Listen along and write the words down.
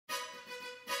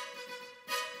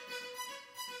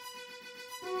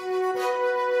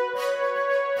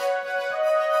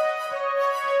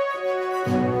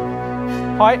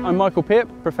Hi, I'm Michael Pearp,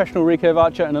 professional recurve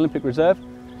archer and Olympic reserve,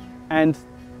 and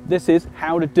this is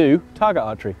how to do target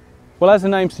archery. Well, as the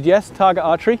name suggests, target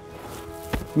archery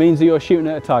means that you're shooting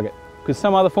at a target, because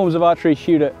some other forms of archery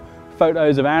shoot at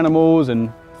photos of animals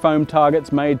and foam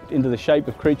targets made into the shape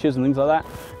of creatures and things like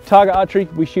that. Target archery,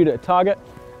 we shoot at a target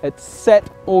at set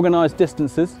organised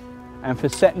distances and for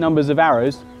set numbers of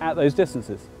arrows at those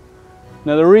distances.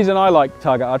 Now, the reason I like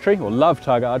target archery, or love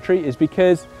target archery, is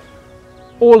because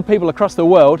all the people across the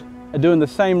world are doing the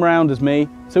same round as me,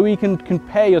 so you can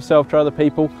compare yourself to other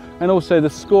people, and also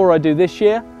the score I do this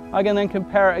year, I can then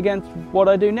compare it against what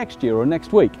I do next year or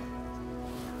next week.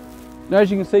 Now,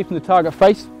 as you can see from the target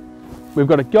face, we've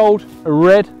got a gold, a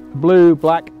red, a blue,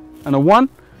 black and a 1,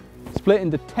 split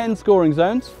into 10 scoring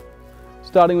zones,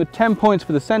 starting with 10 points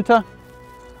for the centre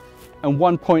and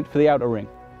 1 point for the outer ring.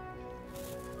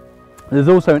 There's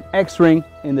also an X ring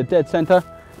in the dead centre,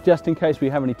 just in case we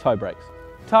have any tie breaks.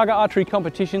 Target archery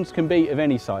competitions can be of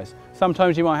any size.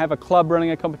 Sometimes you might have a club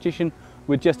running a competition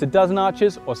with just a dozen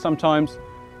archers, or sometimes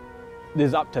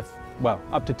there's up to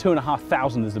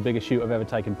 2,500 is the biggest shoot I've ever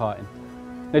taken part in.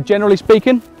 Now, generally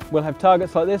speaking, we'll have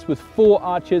targets like this with 4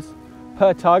 archers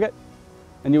per target,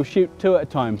 and you'll shoot 2 at a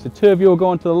time. So 2 of you will go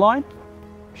onto the line,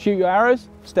 shoot your arrows,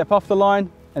 step off the line,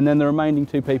 and then the remaining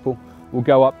 2 people will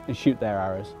go up and shoot their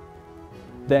arrows.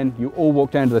 Then you all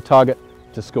walk down to the target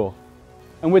to score.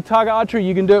 And with target archery,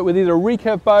 you can do it with either a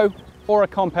recurve bow or a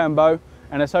compound bow,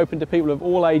 and it's open to people of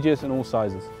all ages and all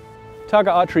sizes.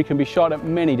 Target archery can be shot at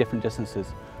many different distances.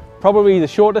 Probably the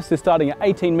shortest is starting at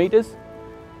 18 metres,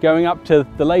 going up to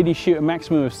the ladies shoot a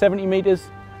maximum of 70 metres,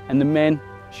 and the men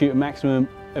shoot a maximum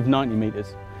of 90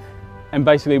 metres. And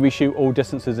basically we shoot all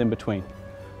distances in between.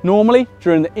 Normally,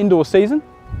 during the indoor season,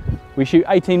 we shoot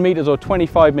 18 metres or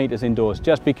 25 metres indoors,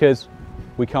 just because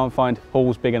we can't find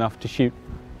halls big enough to shoot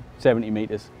 70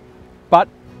 metres. But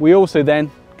we also then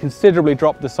considerably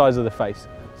drop the size of the face,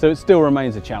 so it still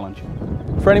remains a challenge.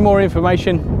 For any more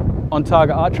information on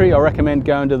target archery, I recommend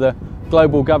going to the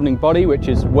global governing body, which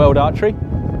is World Archery,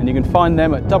 and you can find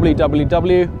them at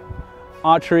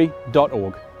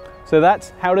www.archery.org. So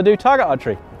that's how to do target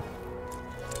archery.